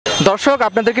দর্শক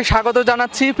আপনাদেরকে স্বাগত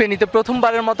জানাচ্ছি ফেনীতে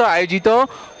প্রথমবারের মতো আয়োজিত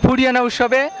ফুডিয়ানা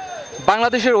উৎসবে।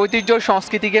 বাংলাদেশের ঐতিহ্য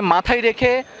সংস্কৃতিকে মাথায়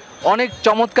রেখে অনেক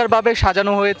চমৎকারভাবে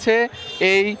সাজানো হয়েছে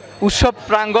এই উৎসব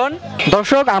প্রাঙ্গণ।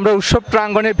 দর্শক আমরা উৎসব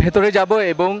প্রাঙ্গণের ভেতরে যাব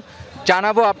এবং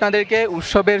জানাবো আপনাদেরকে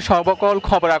উৎসবের সর্বকল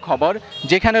খবরাখবর।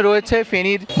 যেখানে রয়েছে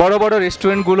ফেনীর বড় বড়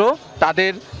রেস্টুরেন্টগুলো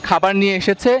তাদের খাবার নিয়ে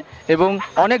এসেছে এবং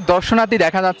অনেক দর্শনার্থী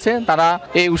দেখা যাচ্ছে তারা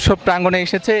এই উৎসব প্রাঙ্গণে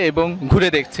এসেছে এবং ঘুরে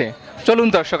দেখছে। চলুন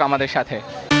দর্শক আমাদের সাথে।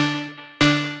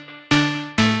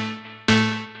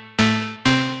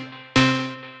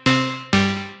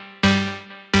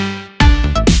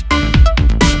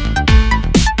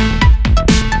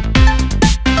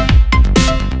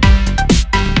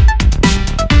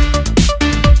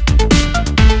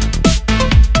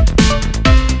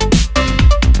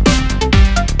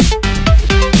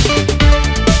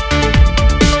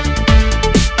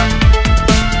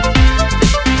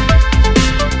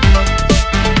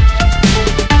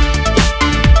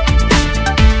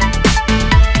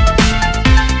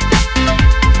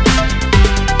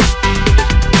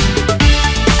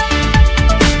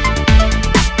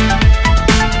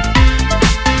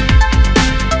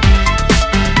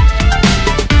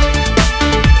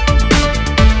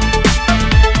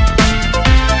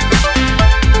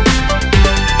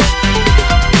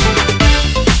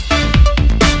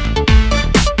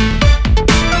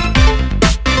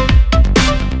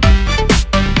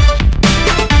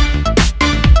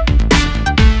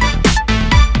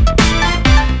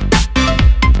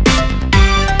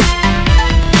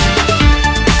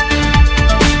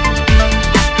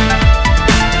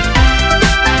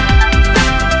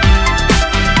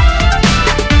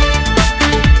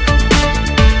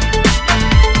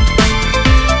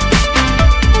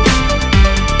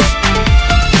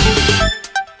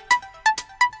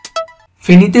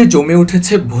 ফেনীতে জমে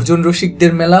উঠেছে ভোজন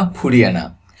রসিকদের মেলা ফুডিয়ানা।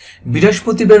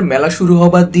 বৃহস্পতিবার মেলা শুরু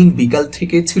হবার দিন বিকাল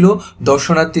থেকে ছিল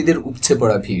দর্শনার্থীদের উপচে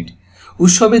পড়া ভিড়।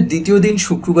 উৎসবের দ্বিতীয় দিন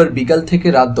শুক্রবার বিকাল থেকে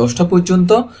রাত 10টা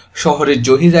পর্যন্ত শহরের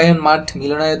জহির রায়হান মাঠ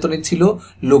মিলনায়তনে ছিল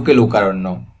লোকে লোকারণ্য।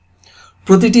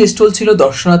 প্রতিটি স্টল ছিল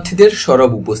দর্শনার্থীদের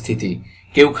সরব উপস্থিতি।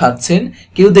 কেউ খাচ্ছেন,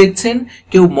 কেউ দেখছেন,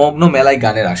 কেউ মগ্ন মেলায়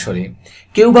গানের আসরে,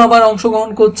 কেউ বা আবার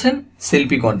অংশগ্রহণ করছেন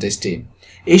সেলফি কন্টেস্টে।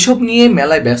 এসব নিয়ে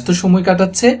মেলায় ব্যস্ত সময়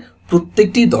কাটাচ্ছে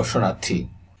প্রত্যেকটি দর্শনার্থী।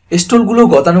 স্টলগুলো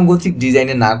গতানুগতিক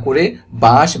ডিজাইনে না করে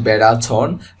বাঁশ, বেড়া,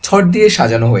 ছড় দিয়ে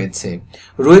সাজানো হয়েছে।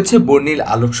 রয়েছে বর্ণিল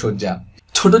আলোকসজ্জা।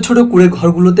 ছোট ছোট কুড়ে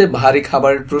ঘরগুলোতে ভারী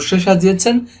খাবারের প্রশ্নে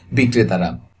সাজিয়েছেন বিক্রেতারা।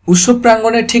 উৎসব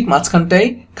প্রাঙ্গণের ঠিক মাঝখানটায়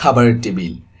খাবারের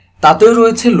টেবিল, তাতেও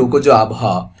রয়েছে লোকজ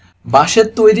আবহাওয়া। বাঁশের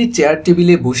তৈরি চেয়ার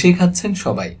টেবিলে বসেই খাচ্ছেন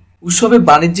সবাই। উৎসবে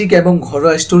বাণিজ্যিক এবং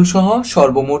ঘরোয়া স্টল সহ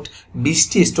সর্বমোট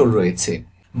 20টি স্টল রয়েছে।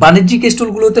 বাণিজ্যিক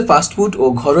স্টলগুলোতে ফাস্টফুড ও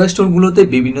ঘরোয়া স্টলগুলোতে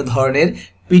বিভিন্ন ধরনের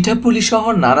পিঠাপুলি সহ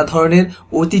নানা ধরনের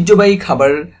ঐতিহ্যবাহী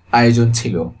খাবারের আয়োজন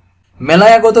ছিল।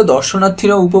 মেলায় আগত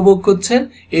দর্শনার্থীরা উপভোগ করছেন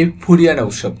এই ফুডিয়ানা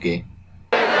উৎসবকে।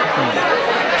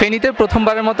 ফেনীতে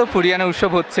প্রথমবারের মতো ফুডিয়ানা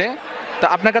উৎসব হচ্ছে, তো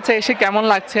আপনার কাছে এসে কেমন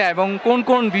লাগছে এবং কোন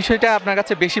কোন বিষয়টা আপনার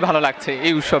কাছে বেশি ভালো লাগছে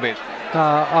এই উৎসবের?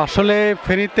 আসলে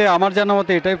ফেনীতে আমার জানা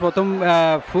মতে এটাই প্রথম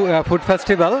ফুড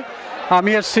ফেস্টিভ্যাল।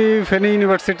 আমি আসছি ফেনী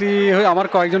ইউনিভার্সিটি আমার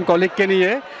কয়েকজন কলিগকে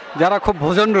নিয়ে যারা খুব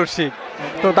ভোজন রসিক,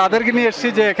 তো তাদেরকে নিয়ে এসেছি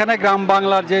যে এখানে গ্রাম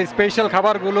বাংলার যে স্পেশাল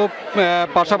খাবারগুলো,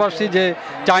 পাশাপাশি যে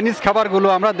চাইনিজ খাবারগুলো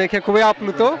আমরা দেখে খুবই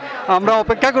আপ্লুত। আমরা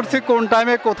অপেক্ষা করছি কোন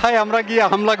টাইমে কোথায় আমরা গিয়ে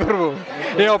হামলা করব,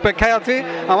 এই অপেক্ষায় আছি।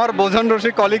 আমার ভোজন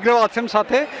রসিক কলিগরাও আছেন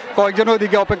সাথে, কয়েকজন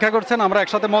ওইদিকে অপেক্ষা করছেন, আমরা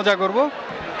একসাথে মজা করব।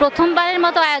 প্রথমবারের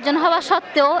মতো আয়োজন হওয়া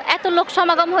সত্ত্বেও এত লোক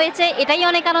সমাগম হয়েছে, এটাই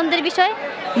অনেক আনন্দের বিষয়।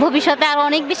 ভবিষ্যতে আরও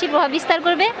অনেক বেশি প্রভাব বিস্তার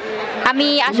করবে। আমি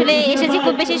আসলে এসেছি,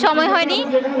 খুব বেশি সময় হয়নি,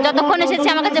 যতক্ষণ এসেছি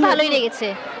আমার কাছে ভালোই লেগেছে।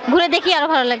 ঘুরে দেখি আরও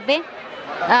ভালো লাগবে।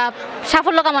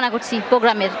 সাফল্য কামনা করছি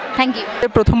প্রোগ্রামের। Thank you.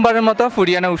 প্রথমবারের মতো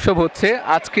ফুডিয়ানা উৎসব হচ্ছে,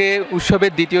 আজকে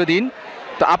উৎসবের দ্বিতীয় দিন।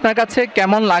 তো আপনার কাছে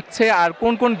কেমন লাগছে আর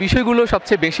কোন কোন বিষয়গুলো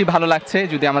সবচেয়ে বেশি ভালো লাগছে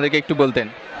যদি আমাদেরকে একটু বলতেন?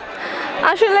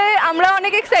 আসলে আমরা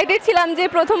অনেক এক্সাইটেড ছিলাম যে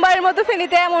প্রথমবারের মতো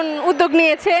ফেনীতে এমন উদ্যোগ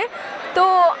নিয়েছে, তো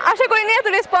আশা করি এত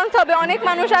রেসপন্স হবে। অনেক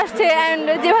মানুষ আসছে অ্যান্ড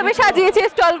যেভাবে সাজিয়েছে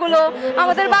স্টলগুলো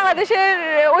আমাদের বাংলাদেশের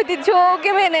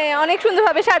ঐতিহ্যকে মেনে অনেক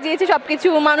সুন্দরভাবে সাজিয়েছে সব কিছু।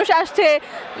 মানুষ আসছে,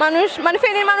 মানে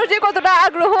ফেনীর মানুষ যে কতটা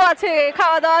আগ্রহ আছে,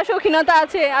 খাওয়া দাওয়া শৌখিনতা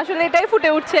আছে, আসলে এটাই ফুটে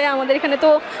উঠছে আমাদের এখানে, তো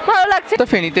ভালো লাগছে। তো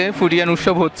ফেনীতে ফুডিয়ান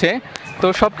উৎসব হচ্ছে, তো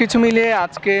সব কিছু মিলিয়ে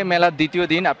আজকে মেলার দ্বিতীয়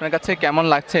দিন আপনার কাছে কেমন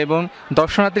লাগছে এবং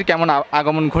দর্শনার্থীর কেমন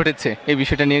আগমন ঘটেছে এই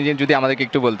বিষয়টা নিয়ে যদি আমাদেরকে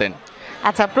একটু বলতেন।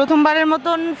 আচ্ছা, প্রথমবারের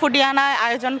মতন ফুডিয়ানা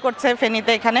আয়োজন করছে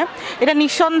ফেনীতে। এখানে এটা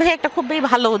নিঃসন্দেহে একটা খুবই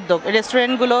ভালো উদ্যোগ।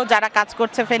 রেস্টুরেন্টগুলো যারা কাজ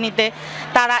করছে ফেনীতে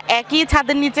তারা একই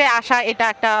ছাদের নিচে আসা, এটা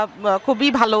একটা খুবই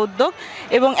ভালো উদ্যোগ।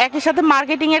 এবং একই সাথে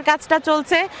মার্কেটিংয়ের কাজটা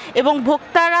চলছে এবং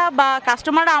ভোক্তারা বা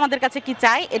কাস্টমাররা আমাদের কাছে কি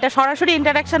চায় এটা সরাসরি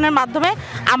ইন্টারাকশনের মাধ্যমে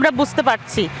আমরা বুঝতে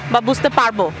পারছি বা বুঝতে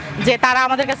পারবো যে তারা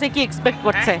আমাদের কাছে কি এক্সপেক্ট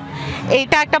করছে।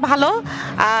 এইটা একটা ভালো।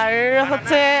 আর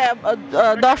হচ্ছে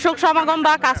দর্শক সমাগম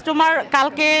বা কাস্টমার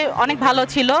কালকে অনেক ভালো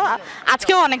ছিল,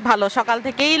 আজকেও অনেক ভালো, সকাল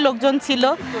থেকেই লোকজন ছিল,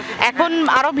 এখন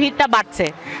আরও ভিড়টা বাড়ছে।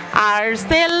 আর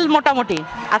সেল মোটামুটি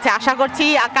আচ্ছা, আশা করছি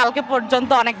কালকে পর্যন্ত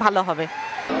অনেক ভালো হবে।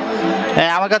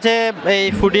 আমার কাছে এই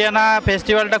ফুডিয়ানা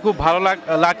ফেস্টিভ্যালটা খুব ভালো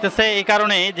লাগতেছে এই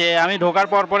কারণেই যে আমি ঢোকার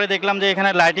পরে দেখলাম যে এখানে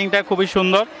লাইটিংটা খুবই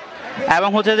সুন্দর এবং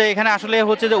হচ্ছে যে এখানে আসলে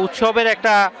হচ্ছে যে উৎসবের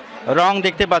একটা রং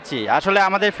দেখতে পাচ্ছি। আসলে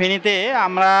আমাদের ফেনীতে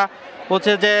আমরা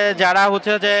হচ্ছে যে যারা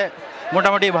হচ্ছে যে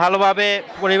মোটামুটি ভালোভাবে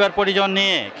পরিবার পরিজন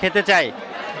নিয়ে খেতে চাই,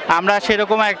 আমরা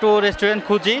সেরকম একটু রেস্টুরেন্ট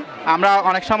খুঁজি। আমরা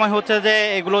অনেক সময় হচ্ছে যে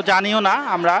এগুলো জানিও না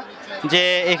আমরা যে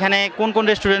এখানে কোন কোন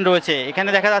রেস্টুরেন্ট রয়েছে। এখানে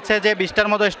দেখা যাচ্ছে যে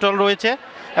 20টার মতো স্টল রয়েছে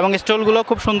এবং স্টলগুলো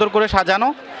খুব সুন্দর করে সাজানো,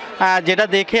 যেটা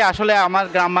দেখে আসলে আমার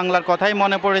গ্রাম বাংলার কথাই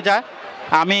মনে পড়ে যায়।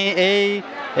 আমি এই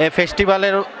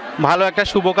ফেস্টিভ্যালের ভালো একটা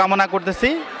শুভকামনা করতেছি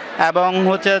এবং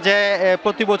হচ্ছে যে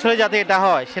প্রতি বছরই যাতে এটা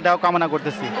হয় সেটাও কামনা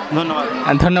করতেছি। ধন্যবাদ।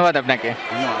 ধন্যবাদ আপনাকে।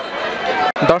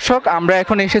 দর্শক, আমরা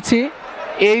এখন এসেছি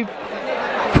এই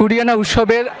ফুডিয়ানা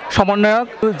উৎসবের সমন্বয়ক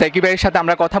জাকি ভাইয়ের সাথে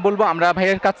আমরা কথা বলবো। আমরা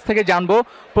ভাইয়ের কাছ থেকে জানবো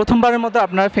প্রথমবারের মতো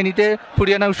আপনারা ফেনীতে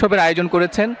ফুডিয়ানা উৎসবের আয়োজন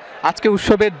করেছেন, আজকে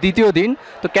উৎসবের দ্বিতীয় দিন,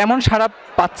 তো কেমন সাড়া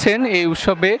পাচ্ছেন এই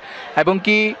উৎসবে এবং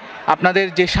কি আপনাদের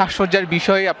যে সাজসজ্জার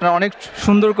বিষয় আপনারা অনেক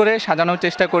সুন্দর করে সাজানোর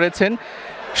চেষ্টা করেছেন,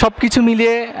 সব কিছু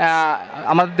মিলিয়ে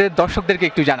আমাদের দর্শকদেরকে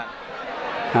একটু জানান।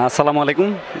 আসসালামু আলাইকুম।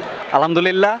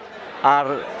 আলহামদুলিল্লাহ। আর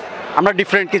আমরা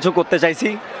ডিফারেন্ট কিছু করতে চাইছি,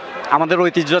 আমাদের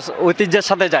ঐতিহ্যের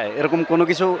সাথে যায় এরকম কোনো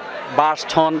কিছু বাস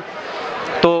ছন।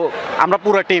 তো আমরা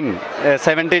পুরো টিম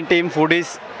 17 টিম ফুডিস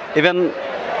ইভেন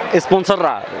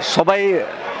স্পন্সররা সবাই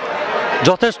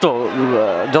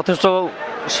যথেষ্ট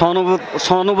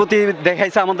সহানুভূতি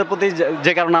দেখাইছে আমাদের প্রতি,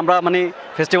 যে কারণে আমরা মানে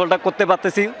ফেস্টিভ্যালটা করতে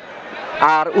পারতেছি।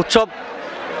 আর উৎসব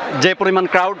যে পরিমাণ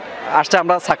ক্রাউড আসছে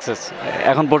আমরা সাকসেস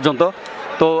এখন পর্যন্ত।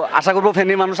 তো আশা করবো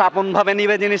ফেনীর মানুষ আপনভাবে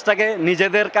নিবে, জিনিসটাকে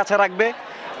নিজেদের কাছে রাখবে।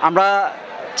 আমরা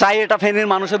চাই এটা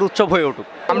ফেনীর মানুষের উৎসব হয়ে উঠুক।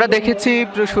 আমরা দেখেছি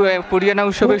ফুডিয়ানা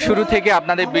উৎসবের শুরু থেকে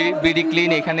আপনাদের বিডি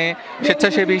ক্লিন এখানে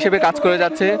স্বেচ্ছাসেবী হিসেবে কাজ করে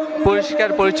যাচ্ছে, পরিষ্কার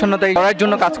পরিচ্ছন্নতা করার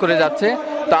জন্য কাজ করে যাচ্ছে।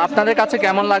 তো আপনাদের কাছে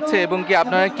কেমন লাগছে এবং কি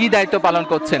আপনারা কি দায়িত্ব পালন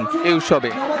করছেন এই উৎসবে?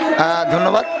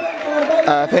 ধন্যবাদ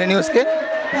ফেনী নিউজকে।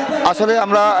 আসলে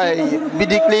আমরা এই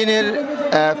বিডি ক্লিনের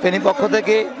ফেনী পক্ষ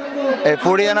থেকে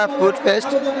ফুডিয়ানা ফুড ফেস্ট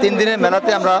 3 দিনের মেলাতে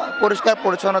আমরা পরিষ্কার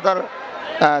পরিচ্ছন্নতার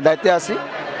দায়িত্বে আছি।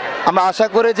 আমরা আশা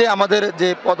করি যে আমাদের যে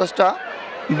পদস্থ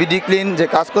বিডি ক্লিন যে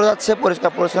কাজ করে যাচ্ছে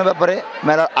পরিষ্কার পরিচ্ছন্ন ব্যাপারে,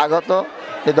 মেলার আগত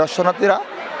যে দর্শনার্থীরা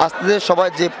আসতে সবাই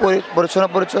যে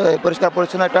পরিষ্কার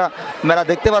পরিচ্ছন্ন একটা মেলা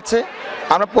দেখতে পাচ্ছে।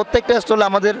 আমরা প্রত্যেকটা স্টলে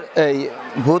আমাদের এই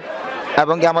ভূত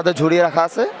এবং আমাদের ঝুড়িয়ে রাখা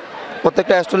আছে।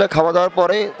 প্রত্যেকটা স্টলে খাওয়া দাওয়ার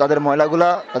পরে তাদের ময়লাগুলা,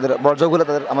 তাদের বর্জ্যগুলো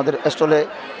আমাদের স্টলে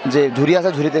যে ঝুড়ি আছে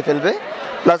ঝুড়িতে ফেলবে।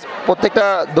 প্লাস প্রত্যেকটা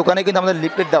দোকানে কিন্তু আমাদের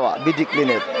লিফলেট দেওয়া বিডি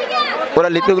ক্লিনের, ওরা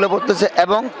লিফলেটগুলো পড়তেছে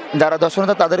এবং যারা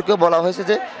দর্শনার্থী তাদেরকেও বলা হয়েছে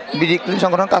যে বিডি ক্লিন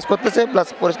সংগঠন কাজ করতেছে, প্লাস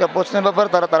পরিষ্কার পরিচ্ছন্নের ব্যাপারে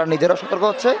তারা নিজেরাও সতর্ক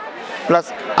হচ্ছে, প্লাস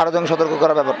আরও জন সতর্ক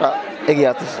করার ব্যাপারটা এগিয়ে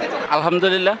আসছে।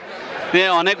 আলহামদুলিল্লাহ,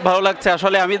 অনেক ভালো লাগছে।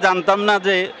 আসলে আমি জানতাম না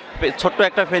যে ছোট্ট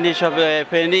একটা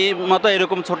ফেনী মতো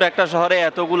এরকম ছোট একটা শহরে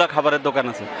এতগুলা খাবারের দোকান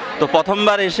আছে। তো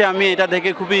প্রথমবার এসে আমি এটা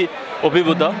দেখে খুবই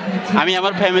অভিভূত। আমি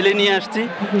আমার ফ্যামিলি নিয়ে আসছি,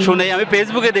 শুনেই আমি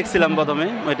ফেসবুকে দেখছিলাম প্রথমে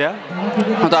ওইটা,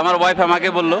 তো আমার ওয়াইফ আমাকে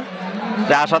বললো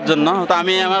যে আসার জন্য। তো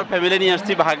আমি আমার ফ্যামিলি নিয়ে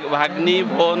আসছি, ভাগ্নি,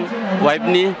 বোন, ওয়াইফ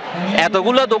নিয়ে।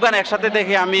 এতগুলো দোকান একসাথে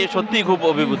দেখে আমি সত্যিই খুব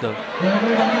অভিভূত।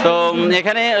 তো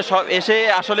এখানে সব এসে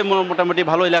আসলে মোটামুটি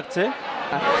ভালোই লাগছে।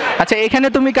 আচ্ছা, এখানে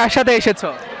তুমি কার সাথে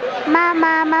এসেছো?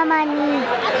 মামা, মামানি,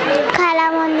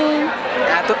 খালামণি।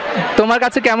 তোমার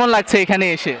কাছে কেমন লাগছে এখানে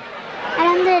এসে?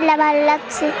 আলহামদুলিল্লাহ, ভালো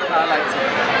লাগছে।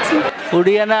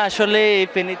 ফুডিয়ানা আসলে এই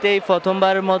ফেনীতেই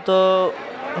প্রথমবার মতো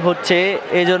হচ্ছে,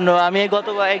 এই জন্য আমি গত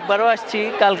একবারও আসছি,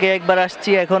 কালকে একবার আসছি,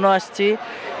 এখনও আসছি।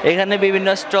 এখানে বিভিন্ন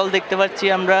স্টল দেখতে পাচ্ছি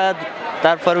আমরা,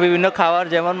 তারপর বিভিন্ন খাবার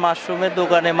যেমন মাশরুমের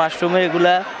দোকানে মাশরুমের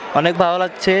এগুলা অনেক ভালো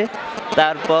লাগছে।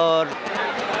 তারপর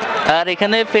আর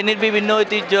এখানে ফেনীর বিভিন্ন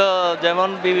ঐতিহ্য যেমন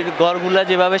বিভিন্ন ঘরগুলা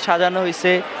যেভাবে সাজানো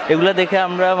হয়েছে এগুলা দেখে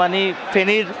আমরা মানে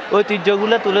ফেনীর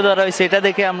ঐতিহ্যগুলো তুলে ধরা হয়েছে, এটা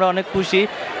দেখে আমরা অনেক খুশি।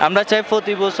 আমরা চাই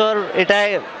প্রতি বছর এটা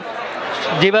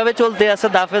যেভাবে চলতে আছে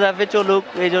ধাপে ধাপে চলুক।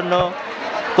 এই জন্য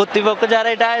কর্তৃপক্ষ যারা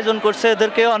এটা আয়োজন করছে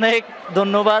এদেরকে অনেক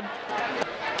ধন্যবাদ।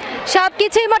 সব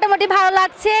কিছুই মোটামুটি ভালো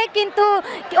লাগছে, কিন্তু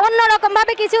অন্যরকম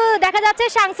ভাবে কিছু দেখা যাচ্ছে।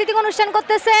 সাংস্কৃতিক অনুষ্ঠান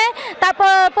করতেছে,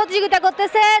 তারপর প্রতিযোগিতা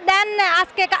করতেছে, দেন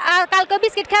আজকে কালকে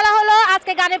বিস্কিট খেলা হলো,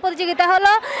 আজকে গানের প্রতিযোগিতা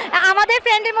হলো। আমাদের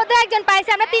ফ্রেন্ডের মধ্যে একজন পাইছে,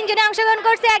 আমরা 3 জনে অংশগ্রহণ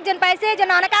করছি, একজন পাইছে, এই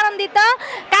জন্য অনেক আনন্দিত।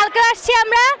 কালকে আসছি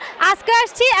আমরা, আজকে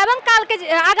আসছি এবং কালকে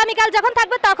আগামীকাল যখন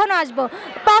থাকবে তখনও আসবো।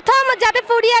 প্রথম যাতে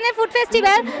ফুডিয়ানের ফুড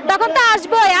ফেস্টিভ্যাল, তখন তো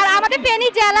আসবোই। আর আমাদের ফেনী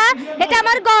জেলা, এটা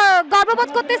আমার গর্ববোধ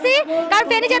করতেছি, কারণ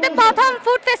ফেনী জেলাতে প্রথম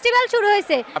ফুড ফেস্টিভ্যাল শুরু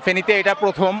হয়েছে। ফেনীতে এটা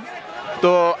প্রথম,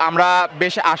 তো আমরা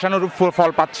বেশ আশানুরূপ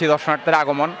ফল পাচ্ছি দর্শনার্থীর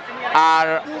আগমন। আর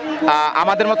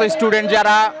আমাদের মতো স্টুডেন্ট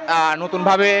যারা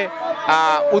নতুনভাবে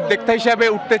উদ্যোক্তা হিসেবে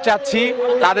উঠতে চাচ্ছি,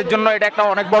 তাদের জন্য এটা একটা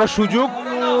অনেক বড় সুযোগ।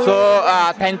 সো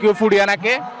থ্যাংক ইউ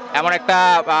ফুডিয়ানাকে এমন একটা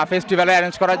ফেস্টিভ্যাল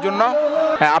অ্যারেঞ্জ করার জন্য।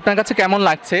 আপনার কাছে কেমন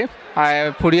লাগছে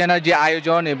ফুডিয়ানার যে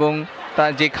আয়োজন এবং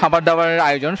তার যে খাবার দাবারের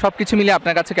আয়োজন, সব কিছু মিলে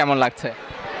আপনার কাছে কেমন লাগছে?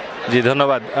 জি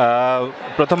ধন্যবাদ।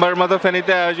 প্রথমবারের মতো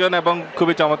ফেনীতে আয়োজন এবং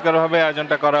খুবই চমৎকারভাবে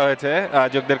আয়োজনটা করা হয়েছে,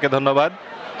 আয়োজকদেরকে ধন্যবাদ।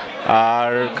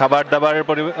 আর খাবার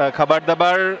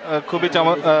দাবার খুবই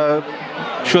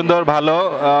সুন্দর, ভালো।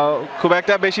 খুব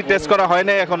একটা বেশি টেস্ট করা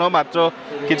হয়নি এখনো, মাত্র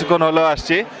কিছুক্ষণ হলো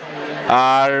আসছি।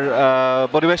 আর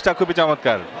পরিবেশটা খুবই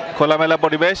চমৎকার, খোলামেলা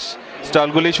পরিবেশ,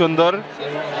 স্টলগুলি সুন্দর,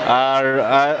 আর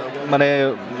মানে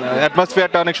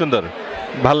অ্যাটমসফিয়ারটা অনেক সুন্দর,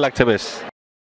 ভাল লাগছে বেশ।